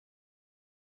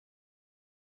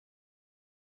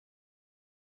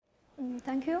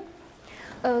Thank you.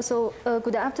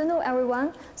 Good afternoon,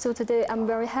 everyone. So today I'm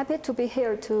very happy to be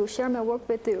here to share my work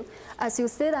with you. As you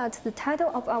see that the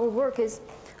title of our work is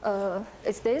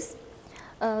this.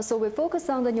 So we focus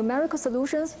on the numerical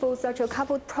solutions for such a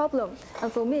coupled problem.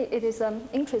 And for me, it is an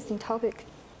interesting topic.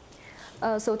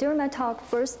 So during my talk,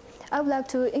 first, I would like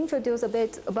to introduce a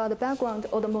bit about the background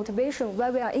or the motivation why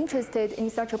we are interested in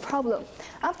such a problem.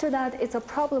 After that, it's a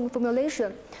problem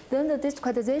formulation. Then the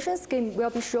discretization scheme will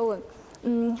be shown.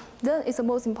 Then it's the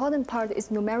most important part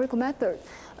is numerical method.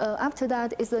 After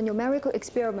that is the numerical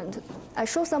experiment. I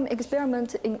show some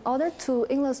experiment in order to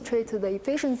illustrate the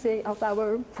efficiency of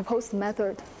our proposed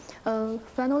method.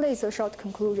 Finally, it's a short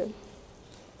conclusion.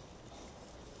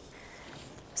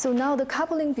 So now the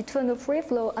coupling between the free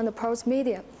flow and the porous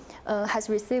medium has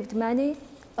received many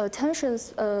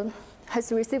attentions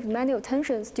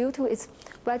due to its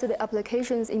widely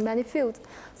applications in many fields,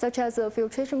 such as the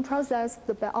filtration process,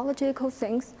 the biological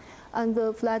things, and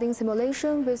the flooding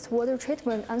simulation with water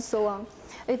treatment, and so on.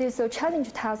 It is a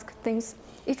challenge task since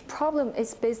each problem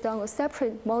is based on a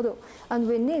separate model, and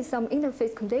we need some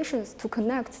interface conditions to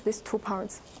connect these two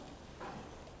parts.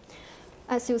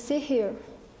 As you see here,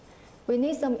 we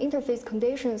need some interface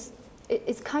conditions.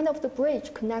 It's kind of the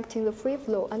bridge connecting the free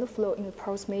flow and the flow in the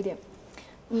porous medium.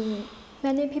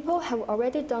 Many people have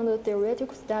already done the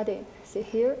theoretical study, see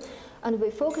here, and we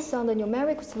focus on the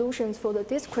numerical solutions for the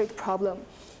discrete problem.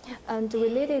 And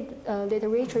related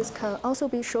literatures can also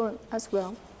be shown as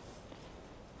well.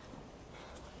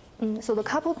 So the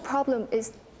coupled problem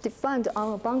is defined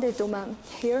on a bounded domain.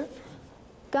 Here,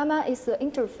 gamma is the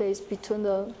interface between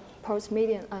the porous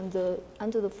medium and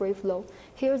the free flow.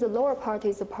 Here, the lower part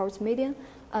is the porous medium,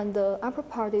 and the upper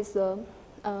part is the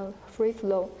free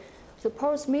flow. The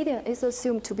porous medium is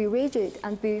assumed to be rigid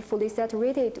and be fully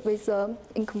saturated with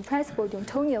incompressible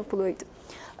Newtonian fluid.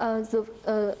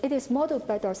 It is modeled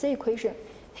by Darcy equation.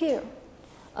 Here,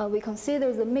 we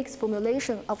consider the mixed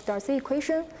formulation of Darcy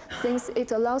equation since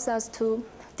it allows us to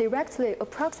directly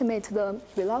approximate the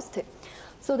velocity.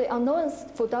 So the unknowns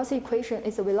for Darcy equation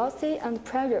is the velocity and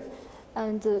pressure,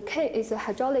 and K is a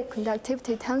hydraulic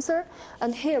conductivity tensor.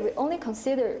 And here we only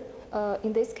consider,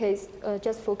 in this case,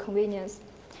 just for convenience.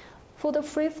 For the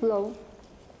free flow,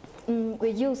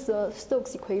 we use the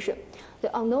Stokes equation.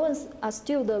 The unknowns are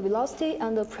still the velocity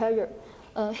and the pressure.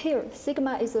 Here,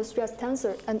 sigma is a stress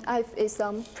tensor, and F is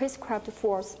some prescribed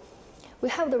force. We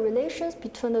have the relations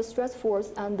between the stress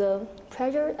force and the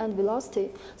pressure and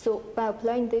velocity. So by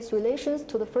applying these relations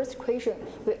to the first equation,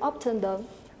 we obtain the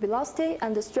velocity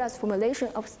and the stress formulation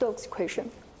of Stokes equation.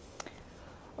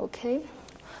 Okay.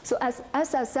 So as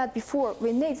I said before,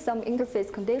 we need some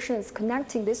interface conditions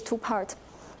connecting these two parts.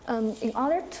 In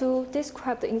order to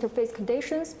describe the interface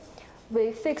conditions,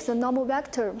 we fix a normal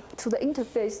vector to the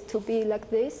interface to be like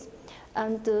this,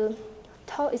 and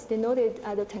tau is denoted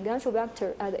as the tangential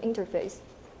vector at the interface.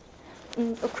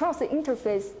 Across the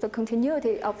interface, the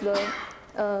continuity of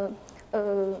the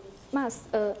mass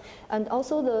and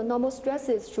also the normal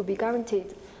stresses should be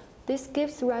guaranteed. This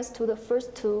gives rise to the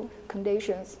first two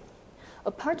conditions.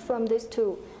 Apart from these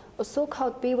two, a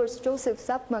so-called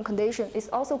Beavers-Joseph-Sapman condition is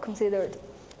also considered.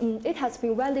 It has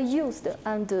been widely used,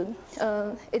 and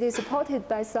it is supported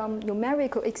by some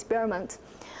numerical experiment.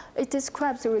 It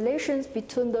describes the relations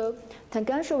between the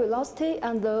tangential velocity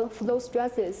and the flow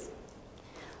stresses.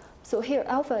 So here,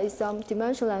 alpha is some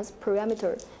dimensionless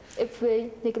parameter. If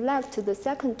we neglect the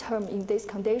second term in this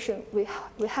condition, we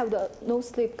have the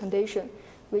no-slip condition,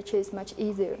 which is much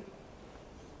easier.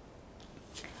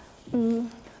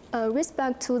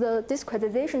 Respect to the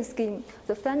discretization scheme,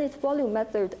 the finite volume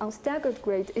method on staggered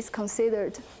grid is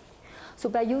considered. So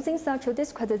by using such a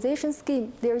discretization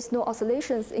scheme, there is no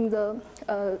oscillations in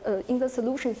the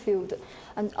solution field,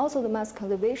 and also the mass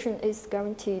conservation is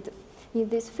guaranteed. In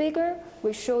this figure,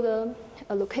 we show the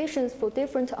locations for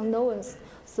different unknowns.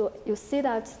 So you see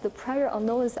that the prior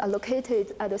unknowns are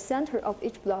located at the center of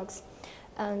each block,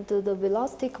 and the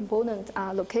velocity component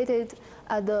are located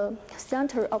at the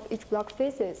center of each block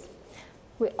faces.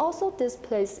 We also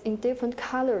display in different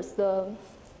colors the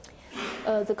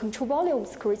control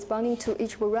volumes corresponding to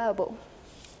each variable.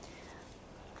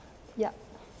 Yeah,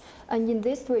 and in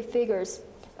these three figures,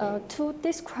 to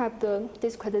describe the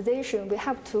discretization, we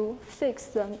have to fix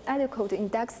the adequate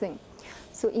indexing.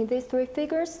 So in these three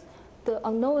figures, the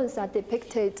unknowns are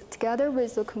depicted together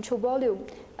with the control volume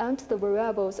and the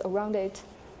variables around it.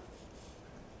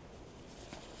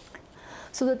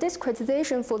 So the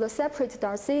discretization for the separate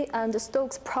Darcy and the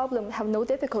Stokes problem have no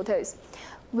difficulties.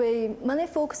 We mainly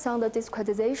focus on the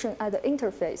discretization at the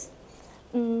interface.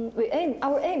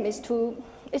 Our aim is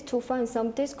to find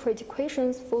some discrete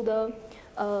equations for the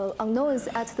unknowns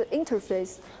at the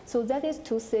interface. So that is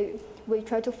to say, we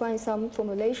try to find some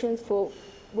formulations for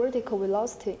vertical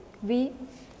velocity, v.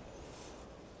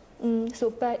 So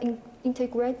by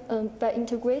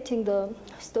integrating the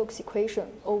Stokes equation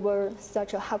over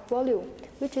such a half volume,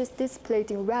 which is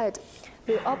displayed in red,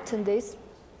 we obtain this.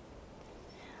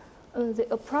 The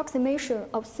approximation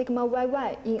of sigma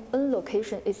yy in n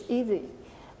location is easy.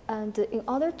 And in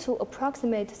order to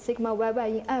approximate sigma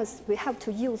yy in S, we have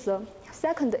to use the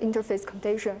second interface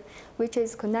condition, which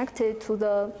is connected to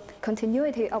the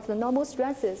continuity of the normal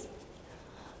stresses,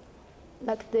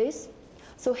 like this.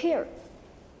 So here,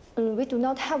 we do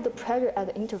not have the pressure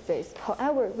at the interface.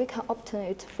 However, we can obtain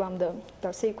it from the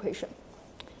Darcy equation.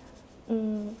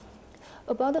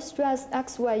 About the stress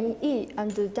x, y in E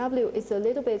and the W is a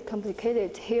little bit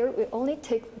complicated. Here, we only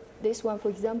take this one, for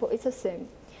example, it's the same.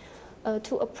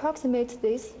 To approximate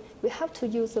this, we have to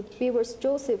use the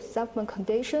Beavers-Joseph-Subman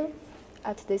condition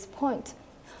at this point.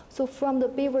 So from the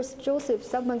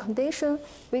Beavers-Joseph-Subman condition,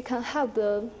 we can have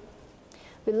the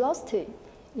velocity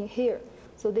in here.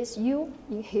 So this u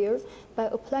in here, by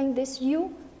applying this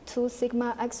u to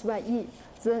sigma x, y, e,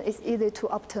 then it's easy to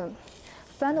obtain.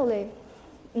 Finally,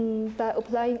 by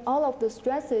applying all of the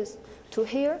stresses to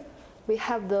here, we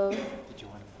have the... Did you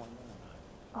want a formula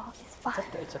or not? Oh, it's fine.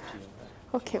 It's up to you.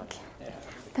 Okay, okay. Yeah.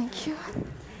 Thank you.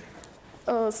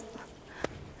 Sorry.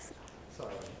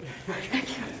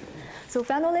 Thank you. So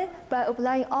finally, by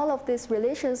applying all of these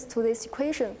relations to this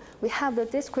equation, we have the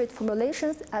discrete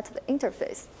formulations at the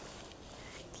interface.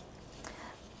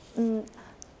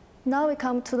 Now we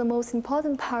come to the most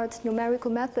important part,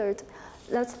 numerical method.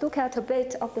 Let's look at a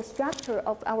bit of the structure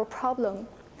of our problem.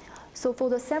 So for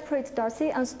the separate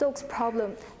Darcy and Stokes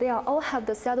problem, they all have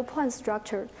the saddle point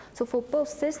structure. So for both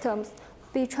systems,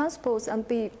 B transpose and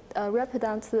B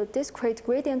represents the discrete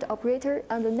gradient operator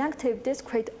and the negative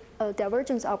discrete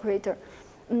divergence operator.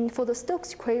 For the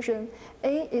Stokes equation,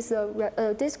 A is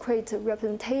a discrete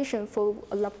representation for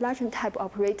a Laplacian type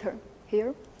operator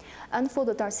here. And for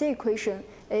the Darcy equation,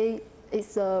 A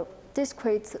is a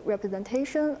discrete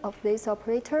representation of this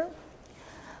operator.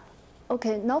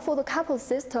 Okay, now for the coupled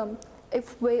system,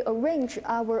 if we arrange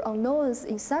our unknowns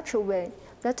in such a way,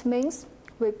 that means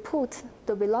we put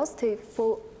the velocity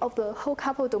of the whole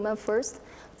coupled domain first,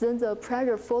 then the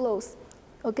pressure follows.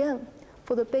 Again,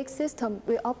 for the big system,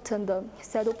 we obtain the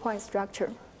saddle point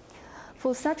structure.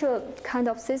 For such a kind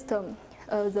of system,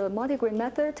 the multigrid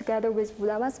method together with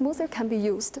Uzawa smoother can be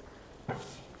used.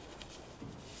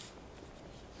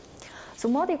 So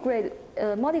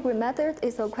multigrid method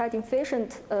is a quite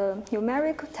efficient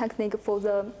numeric technique for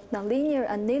the nonlinear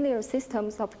and linear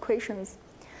systems of equations.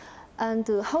 And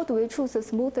how do we choose a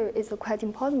smoother is a quite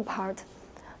important part.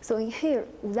 So in here,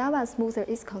 Uzawa smoother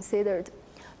is considered.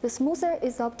 The smoother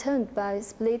is obtained by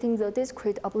splitting the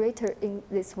discrete operator in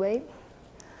this way.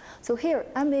 So here,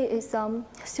 MA is some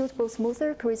suitable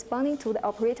smoother corresponding to the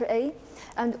operator A,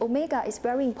 and omega is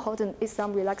very important, is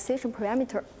some relaxation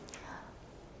parameter.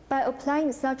 By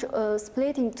applying such a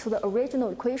splitting to the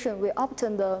original equation, we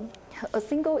obtain a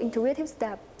single iterative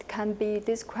step can be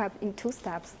described in two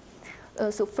steps.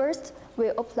 So first, we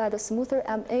apply the smoother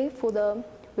MA for the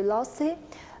velocity,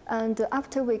 and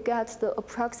after we get the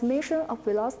approximation of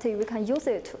velocity, we can use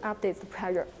it to update the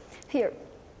pressure. Here,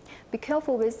 be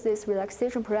careful with this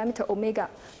relaxation parameter omega.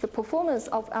 The performance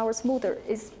of our smoother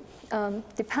is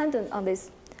dependent on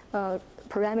this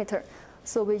parameter.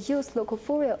 So we use local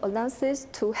Fourier analysis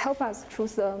to help us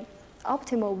choose the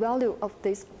optimal value of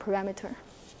this parameter.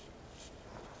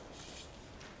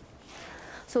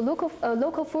 So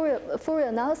local Fourier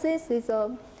analysis is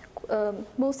the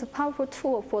most powerful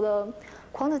tool for the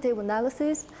quantitative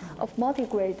analysis of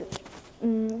multigrid.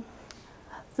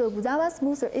 The Uzawa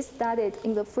smoother is studied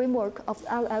in the framework of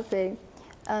LFA,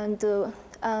 and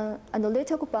an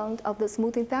analytical bound of the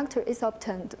smoothing factor is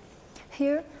obtained.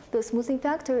 Here, the smoothing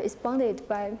factor is bounded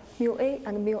by mu A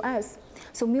and mu S.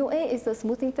 So mu A is the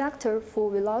smoothing factor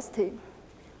for velocity.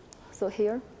 So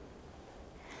here.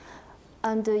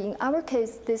 And in our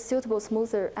case, this suitable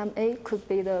smoother MA could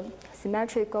be the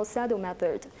symmetric Gauss-Seidel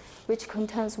method, which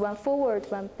contains one forward,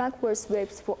 one backward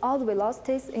sweeps for all the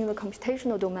velocities in the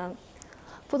computational domain.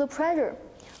 For the pressure,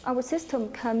 our system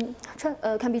can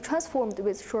be transformed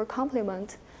with short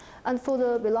complement. And for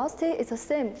the velocity, it's the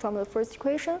same from the first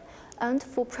equation. And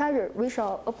for pressure, we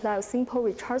shall apply a simple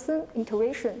Richardson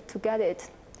iteration to get it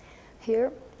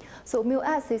here. So mu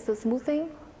S is the smoothing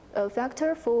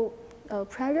factor for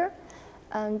pressure.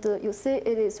 And you see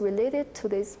it is related to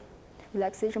this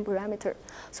relaxation parameter.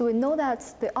 So we know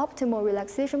that the optimal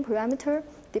relaxation parameter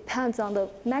depends on the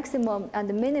maximum and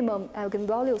the minimum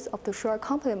eigenvalues of the short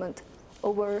complement.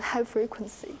 over high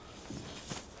frequency.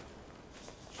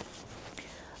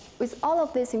 With all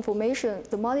of this information,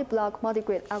 the multi-block,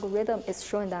 multi-grid algorithm is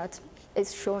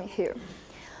showing here.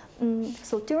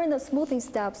 So during the smoothing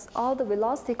steps, all the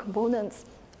velocity components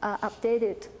are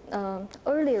updated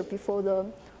earlier before the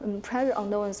pressure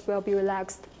unknowns will be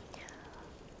relaxed.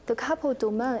 The coupled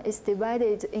domain is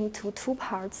divided into two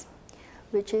parts,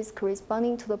 which is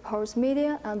corresponding to the porous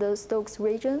medium and the Stokes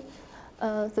region.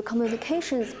 The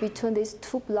communications between these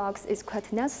two blocks is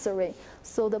quite necessary.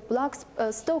 So the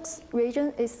Stokes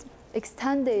region is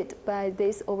extended by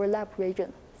this overlap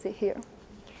region, see here.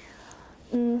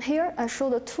 Here I show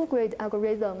the two-grid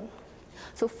algorithm.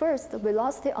 So first, the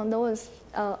velocity unknowns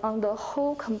on the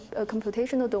whole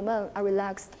computational domain are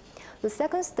relaxed. The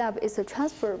second step is the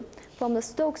transfer from the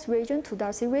Stokes region to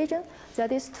Darcy region.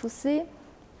 That is to see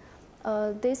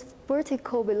this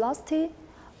vertical velocity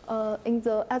at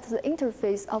the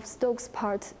interface of Stokes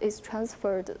part is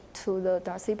transferred to the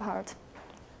Darcy part.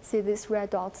 See these red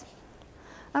dots.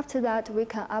 After that, we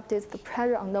can update the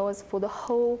pressure unknowns for the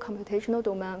whole computational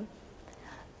domain.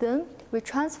 Then we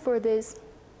transfer this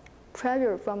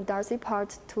pressure from Darcy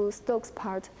part to Stokes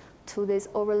part to this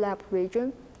overlap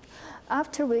region.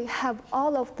 After we have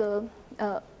all of the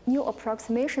new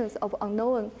approximations of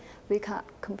unknown, we can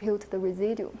compute the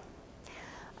residue.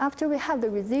 After we have the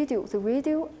residue, the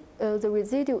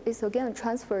residue is again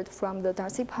transferred from the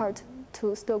Darcy part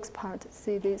to Stokes part.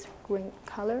 See this green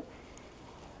color.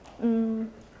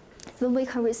 Then we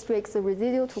can restrict the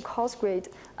residual to cos grid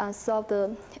and solve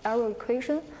the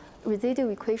residual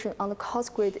equation on the cos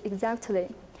grid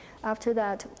exactly. After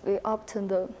that, we obtain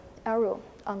the arrow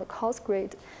on the cos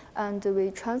grid, and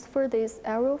we transfer this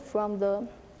arrow from the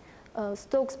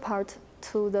Stokes part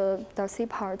to the Darcy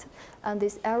part, and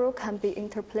this arrow can be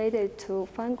interpolated to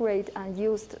fine grid and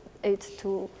used it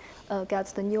to get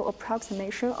the new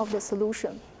approximation of the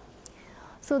solution.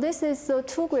 So this is the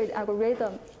two-grid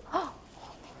algorithm.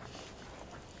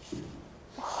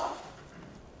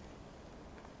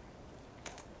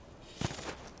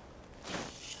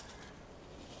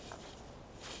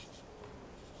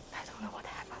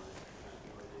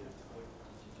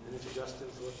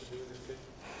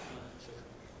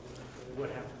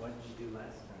 What did you do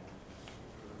last time?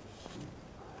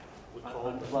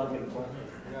 Unplug and plug.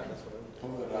 Yeah, that's what I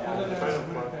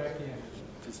would do.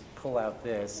 Just pull out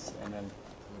this and then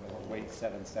wait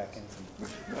 7 seconds and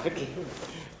push it back in.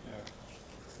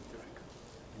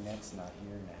 And that's not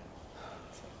here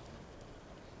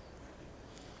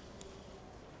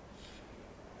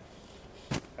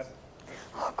now.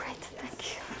 Oh, great, thank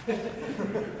you.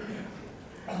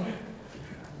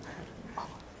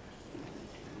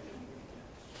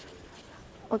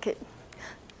 Okay,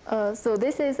 so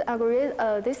this is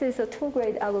a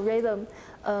two-grid algorithm.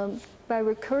 By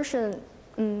recursion,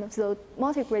 the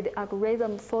multi-grid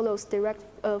algorithm follows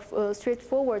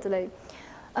straightforwardly.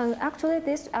 Actually,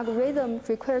 this algorithm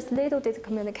requires little data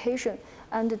communication,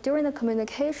 and during the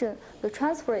communication, the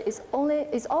transfer is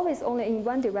always only in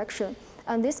one direction,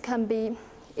 and this can be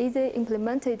easily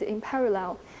implemented in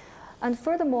parallel. And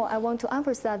furthermore, I want to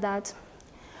emphasize that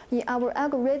in our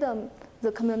algorithm,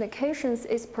 the communications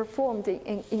is performed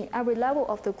in every level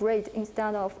of the grid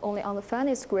instead of only on the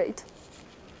finest grid.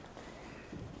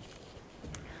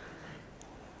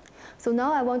 So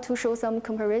now I want to show some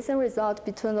comparison results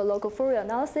between the local Fourier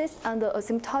analysis and the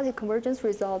asymptotic convergence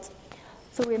results.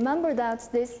 So remember that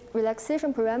this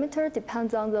relaxation parameter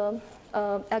depends on the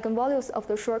eigenvalues of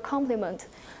the short complement.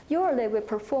 Usually we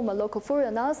perform a local Fourier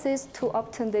analysis to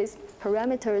obtain these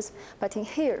parameters, but in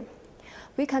here,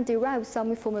 we can derive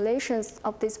some formulations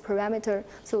of this parameter,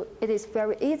 so it is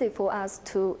very easy for us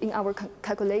to, in our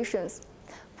calculations.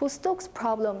 For Stokes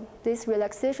problem, this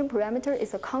relaxation parameter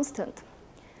is a constant.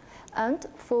 And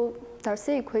for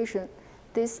Darcy equation,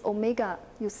 this omega,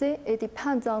 you see, it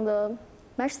depends on the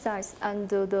mesh size and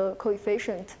the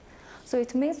coefficient. So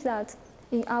it means that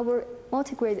in our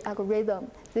multigrid algorithm,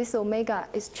 this omega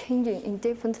is changing in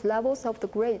different levels of the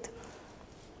grid.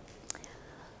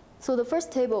 So the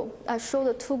first table, I show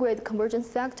the two-grid convergence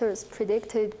factors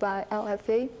predicted by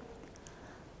LFA.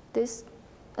 This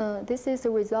is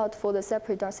the result for the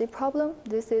separate Darcy problem.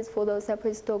 This is for the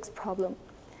separate Stokes problem.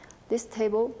 This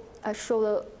table, I show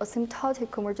the asymptotic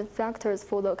convergence factors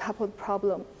for the coupled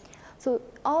problem. So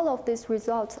all of these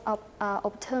results are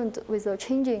obtained with the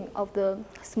changing of the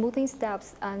smoothing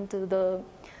steps and the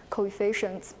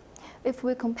coefficients. If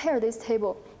we compare this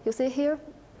table, you see here,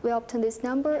 we obtain this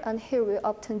number, and here we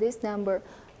obtain this number,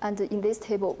 and in this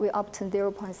table, we obtain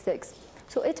 0.6.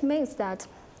 So it means that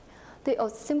the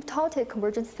asymptotic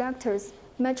convergence factors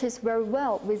matches very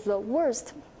well with the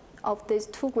worst of these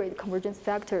two-grid convergence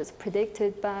factors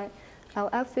predicted by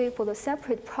LFA for the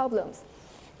separate problems.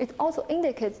 It also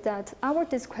indicates that our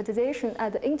discretization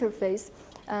at the interface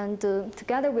and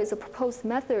together with the proposed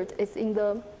method is in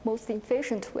the most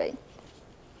efficient way.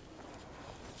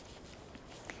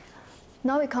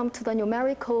 Now we come to the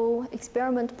numerical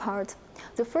experiment part.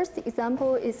 The first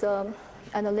example is an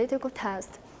analytical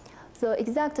test. The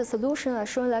exact solution are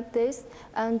shown like this,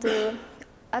 and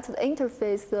at the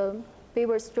interface, the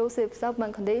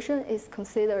Weber-Joseph-Subman condition is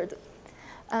considered.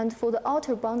 And for the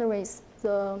outer boundaries,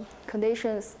 the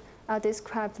conditions are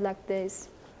described like this.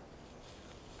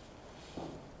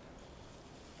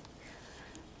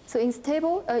 So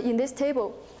in this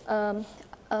table,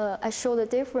 I show the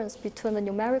difference between the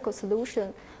numerical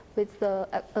solution with the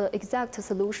exact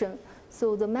solution.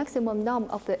 So the maximum norm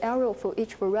of the error for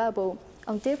each variable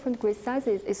on different grid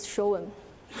sizes is shown.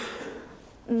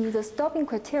 The stopping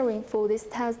criterion for this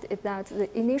test is that the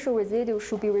initial residue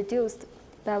should be reduced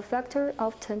by a factor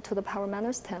of 10 to the power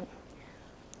minus 10.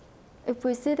 If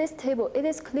we see this table, it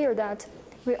is clear that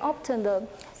we obtain the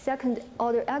second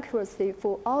order accuracy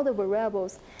for all the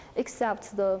variables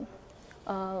except the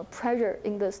pressure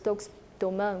in the Stokes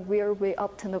domain where we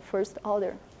obtain the first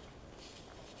order.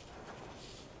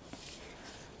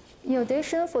 In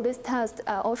addition, for this test,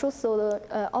 I also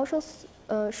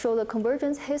show the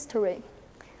convergence history.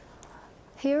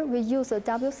 Here, we use a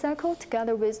W cycle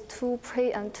together with 2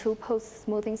 pre and 2 post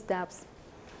smoothing steps.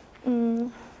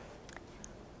 So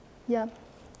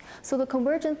the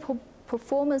convergence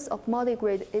performance of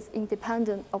multigrid is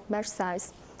independent of mesh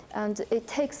size, and it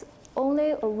takes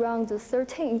only around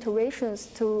 13 iterations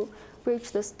to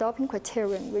reach the stopping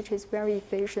criterion, which is very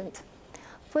efficient.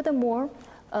 Furthermore,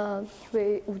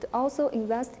 we would also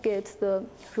investigate the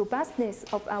robustness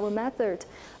of our method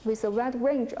with a wide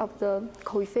range of the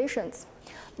coefficients.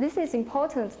 This is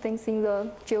important since in the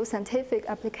geoscientific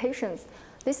applications,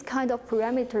 this kind of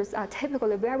parameters are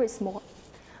typically very small.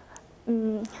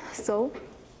 So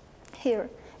here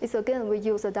is again, we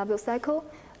use a W cycle,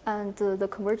 and the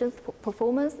convergence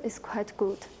performance is quite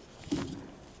good.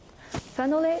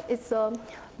 Finally, it's a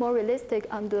more realistic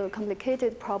and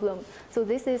complicated problem. So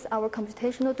this is our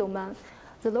computational domain.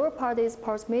 The lower part is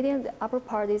porous medium, the upper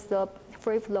part is the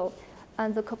free flow.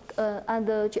 And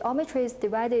the geometry is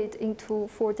divided into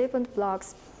 4 different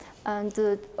blocks. And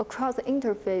across the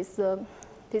interface,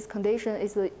 this condition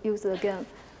is used again.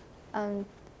 And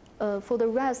for the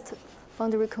rest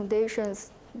boundary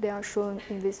conditions, they are shown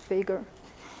in this figure.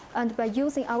 And by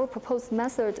using our proposed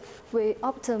method, we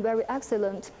obtain very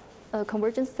excellent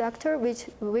convergence factor,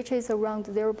 which is around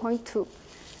 0.2.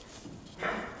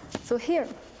 So here,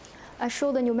 I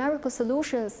show the numerical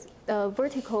solutions,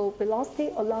 vertical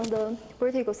velocity along the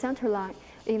vertical center line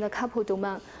in the couple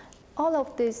domain. All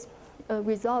of these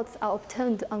results are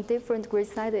obtained on different grid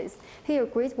sizes. Here,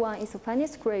 grid 1 is the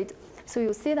finest grid. So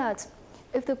you see that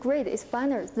if the grid is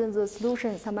finer, then the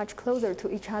solutions are much closer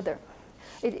to each other.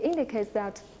 It indicates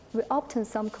that we obtain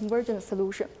some convergent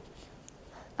solution.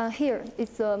 Here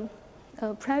is the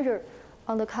pressure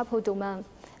on the couple domain.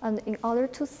 And in order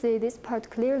to see this part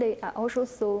clearly, I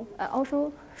also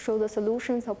show the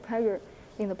solutions of pressure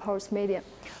in the porous medium.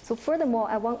 So furthermore,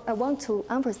 I want to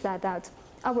emphasize that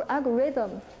our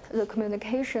algorithm, the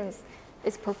communications,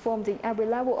 is performed in every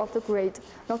level of the grid,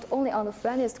 not only on the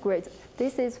finest grid.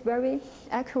 This is very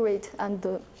accurate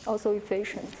and also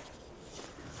efficient.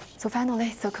 So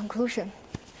finally, the conclusion.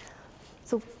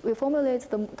 So we formulate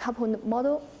the couple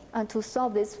model, and to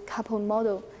solve this couple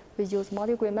model, we use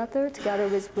multigrid method together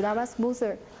with Uzawa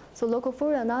smoother. So local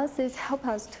Fourier analysis help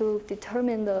us to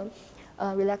determine the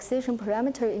relaxation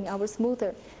parameter in our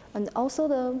smoother, and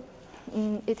also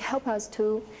it helps us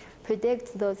to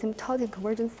predict the symptotic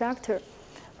convergence factor.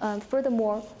 And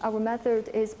furthermore, our method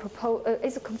is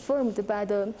confirmed by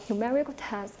the numerical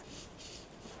test.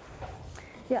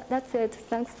 Yeah, that's it.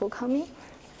 Thanks for coming.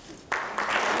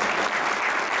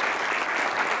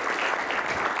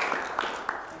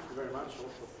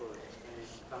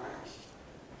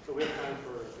 So we have time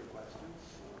for a few questions.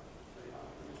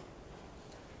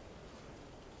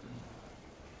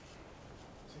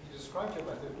 So you described your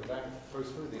method without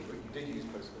post-smoothing, but you did use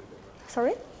post-smoothing.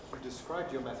 Sorry? You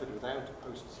described your method without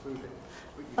post-smoothing,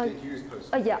 but you did use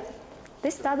post-smoothing. Yeah.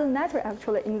 This doesn't matter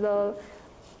actually in the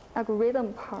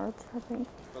algorithm part, I think.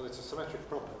 Well, it's a symmetric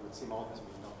problem. It would seem odd to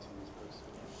me not to use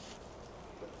post-smoothing.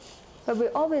 But we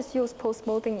always use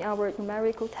post-smoothing in our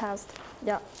numerical test.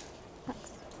 Yeah.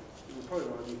 Thanks. You would probably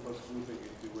want to do post-smoothing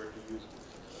if you were to use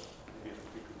maybe a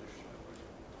precondition.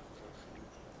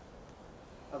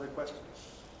 Other questions?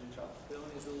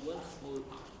 Only the one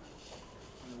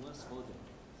smoothing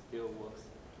still works.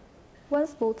 One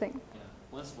smoothing. Yeah,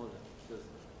 one smoothing. Just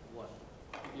one.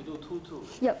 You do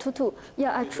 2-2. Yeah, 2-2.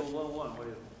 Yeah, You do 1-1. What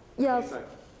is it? Yeah.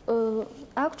 Exactly.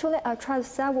 Actually, I tried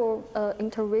several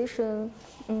iteration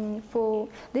for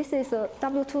this. Is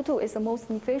W22 is the most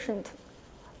efficient,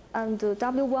 and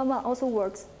W11 also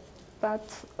works. But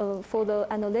for the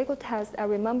analytical test, I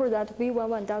remember that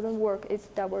V11 doesn't work; it's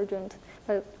divergent.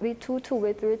 But V22,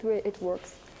 V33, it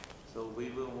works. So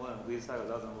V11, V0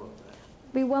 doesn't work. Right?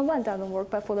 V11 doesn't work,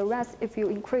 but for the rest, if you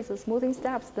increase the smoothing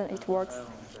steps, then it works.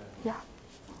 Yeah.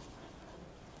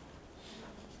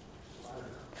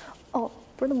 Oh,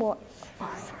 furthermore,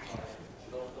 sorry.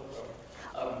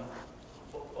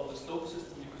 For the Stokes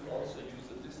system, you could also use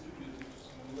a distributed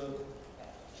smoother.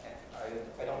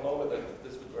 I don't know whether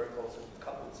this would work also in the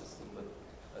coupled system,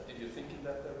 but did you think in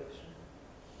that direction?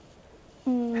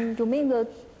 You mean the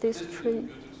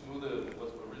Distributed smoother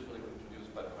was originally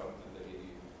introduced by Crown in the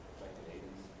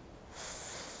 1980s.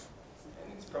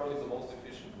 And it's probably the most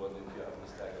efficient one if you have the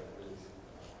staggered grids.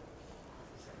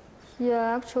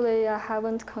 Yeah, actually, I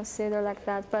haven't considered like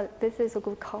that, but this is a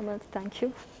good comment. Thank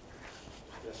you.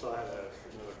 Yes, I had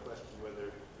another question,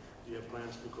 whether you have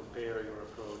plans to compare your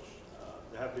approach.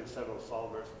 There have been several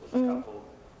solvers with a couple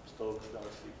Stokes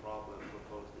LSC problems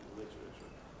proposed in the literature.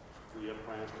 Do you have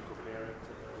plans to compare it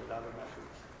with other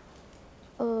methods?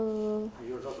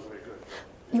 Yours also very good.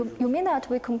 You mean that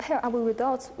we compare our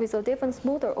results with a different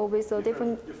smoother or with a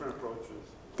different approaches?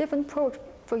 Different approach.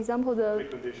 For example, the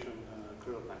precondition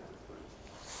curl method, for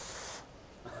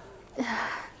instance.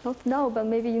 Not now, but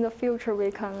maybe in the future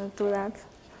we can do that.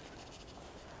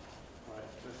 All right,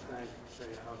 let's say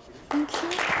how to. Thank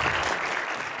you.